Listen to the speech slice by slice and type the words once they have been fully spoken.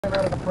I'm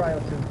out of the cryo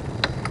tube.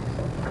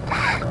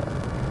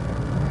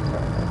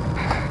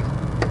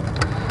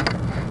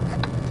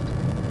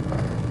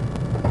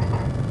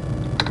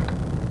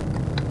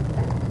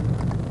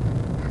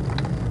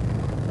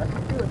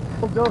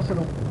 Full dose of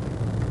them.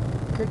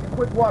 Take a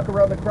quick walk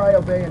around the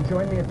cryo bay and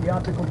join me at the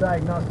optical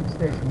diagnostic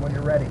station when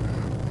you're ready.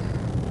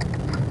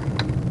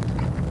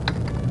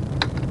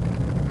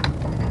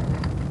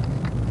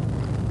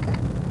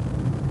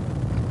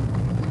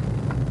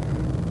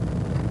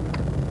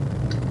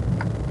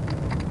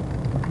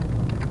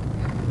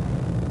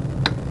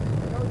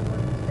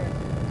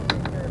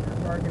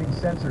 Targeting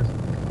sensors,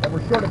 but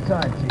we're short of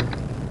time, Chief.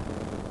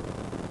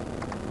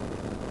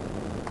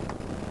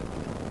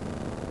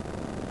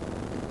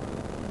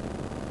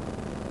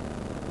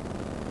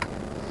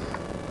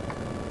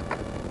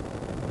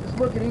 Just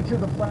look at each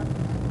of the flat.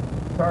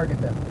 Target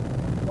them.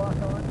 Lock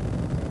on.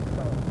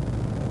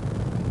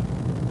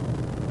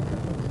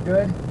 Looks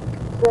good.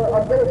 Sir,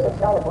 I'm getting some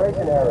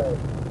calibration errors.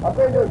 I'm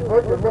going to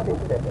invert your looking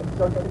stick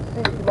so you can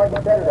see if you might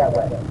be better that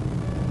way.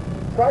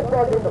 Try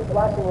targeting the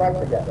flashing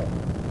lights again.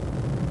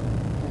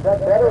 Is that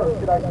better, or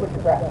should I switch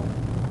it back?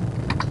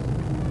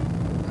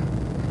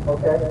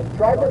 Okay.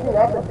 Try looking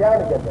up and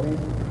down again, please.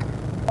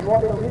 Do you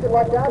want me to leave it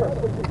like that, or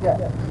switch it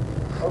again?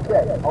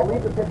 Okay, I'll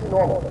leave the picture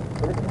normal.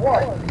 But if you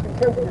want, you can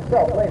change it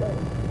yourself later.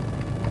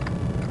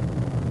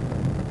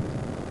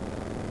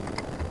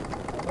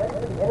 Ready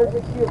for the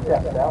energy shield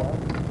test now.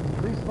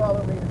 Please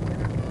follow me to the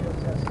energy shield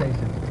test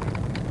station.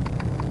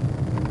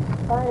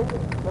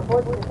 5,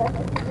 report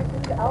detected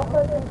position to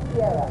Alpha and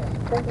Sierra.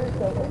 Sensors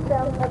show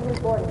inbound heavily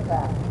boarding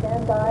craft.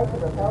 Stand by to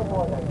repel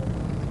boarding.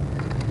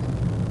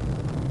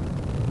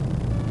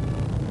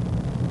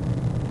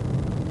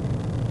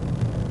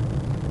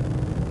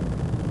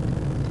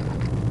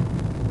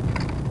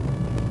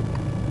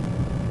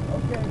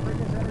 Okay, bring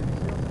his energy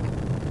shield.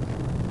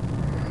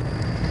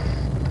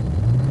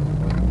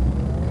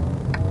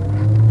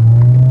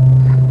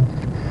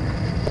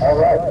 All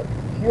right.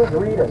 Shield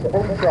read is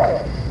fully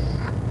charged.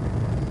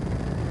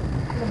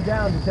 Put him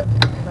down to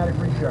automatic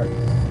recharge.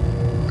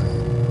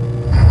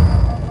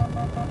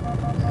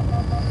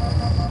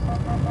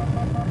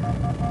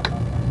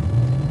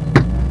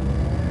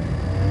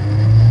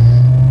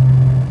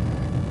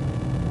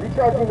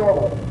 Recharging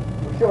normally.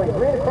 We're showing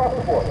green across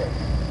the board.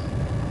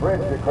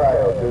 Bridge to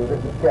cryo, 2.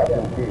 This is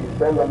Captain Key.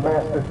 Send the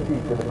Master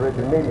Chief to the bridge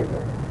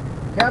immediately.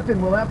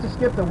 Captain, we'll have to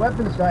skip the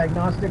weapons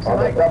diagnostics On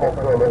the double,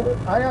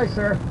 crewman. Aye, aye,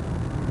 sir.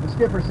 The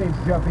skipper seems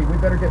jumpy. We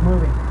better get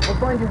moving. We'll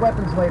find you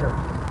weapons later.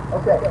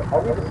 Okay,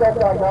 I'll leave the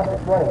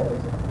self-diagnostics running.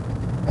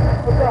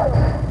 Oh God,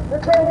 they're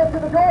trying to get to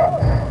the door!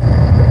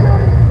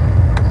 Security!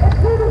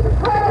 Intruders in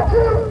cryo,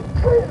 too!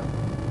 Please!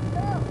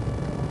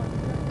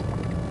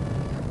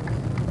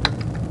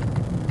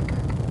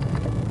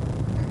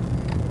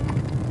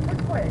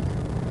 Which way?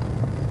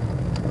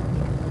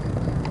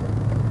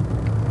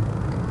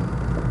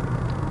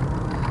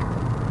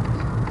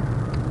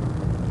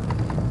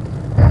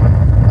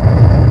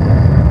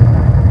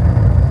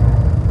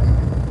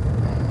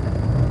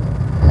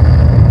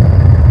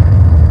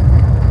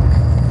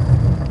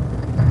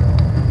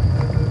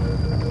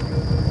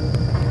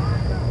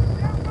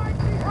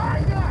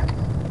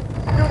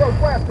 Do those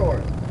blast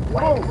doors!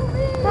 Move!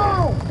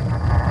 Move!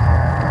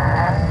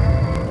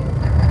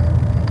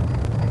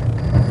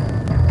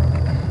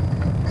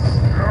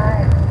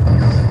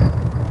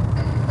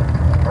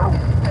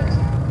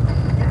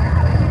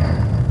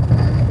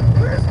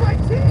 Where's my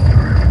team?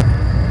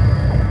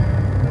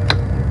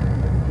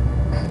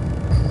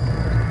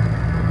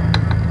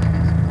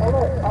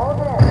 Alert, all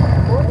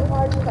hands. Boarding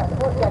parties on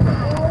port deck 4,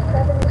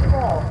 7, and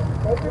 12.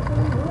 They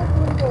proceed to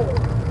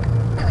engage.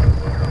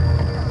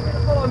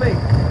 Follow me.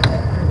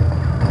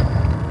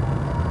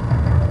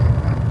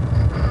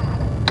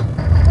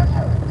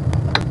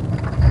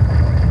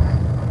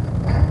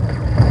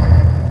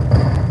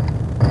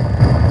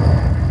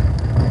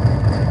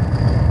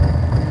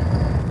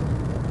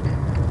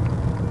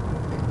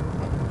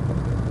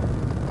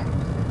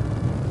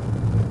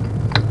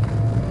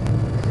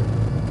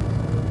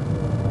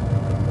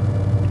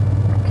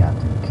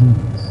 Captain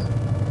Keys.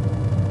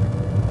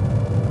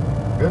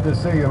 Good to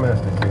see you,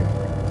 Master Chief.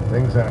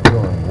 Things aren't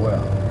going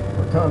well.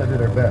 Cortana did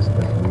her best,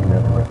 but we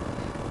never...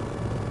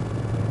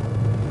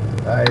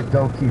 I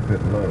don't keep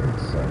it loaded,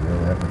 son.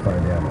 You'll have to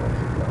find ammo as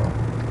you go.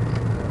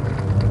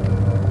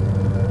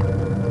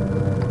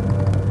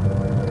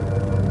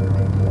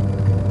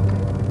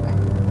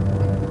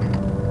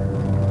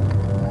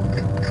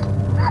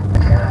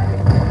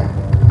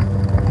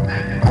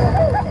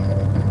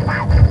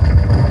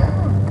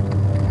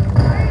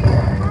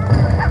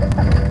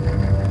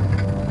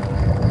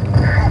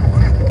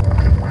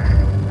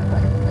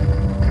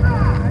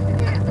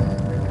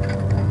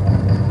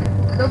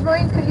 Those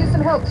Marines could use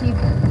some help, Chief.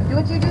 Do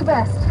what you do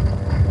best.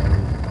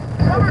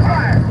 Cover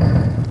fire!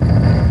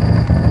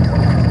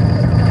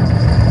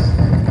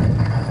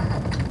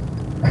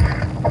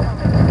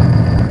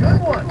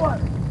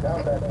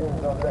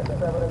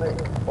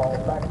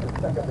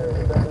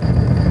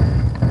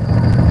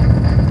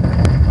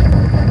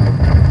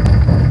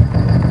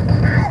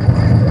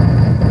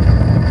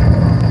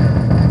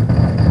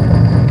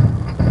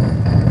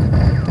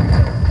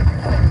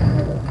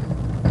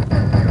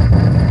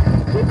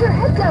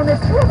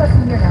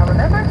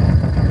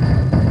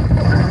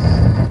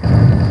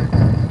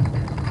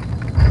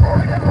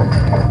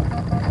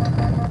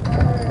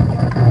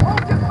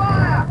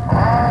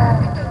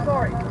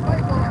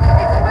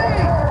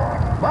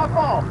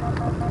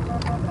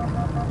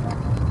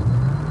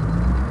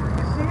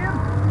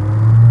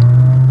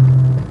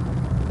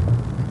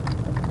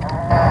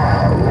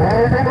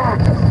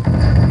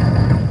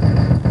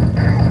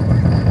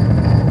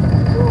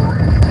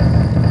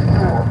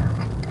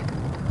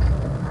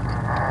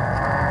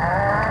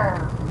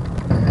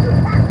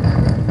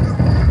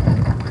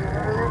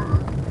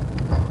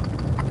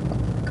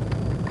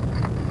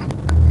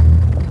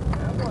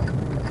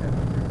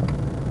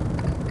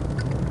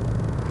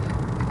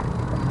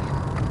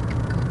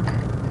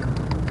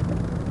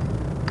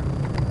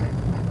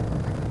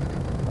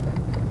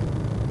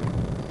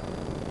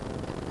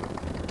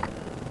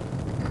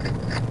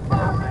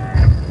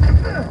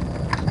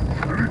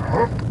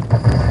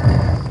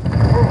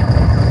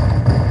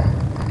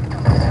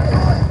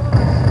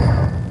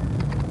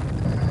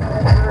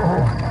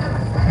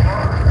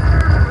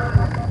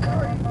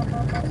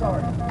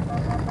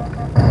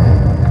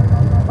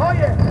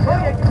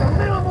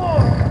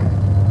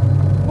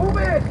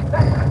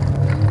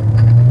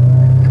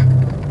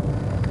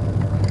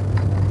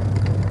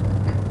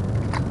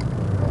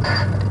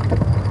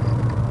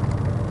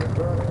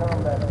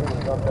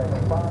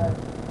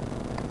 Tower.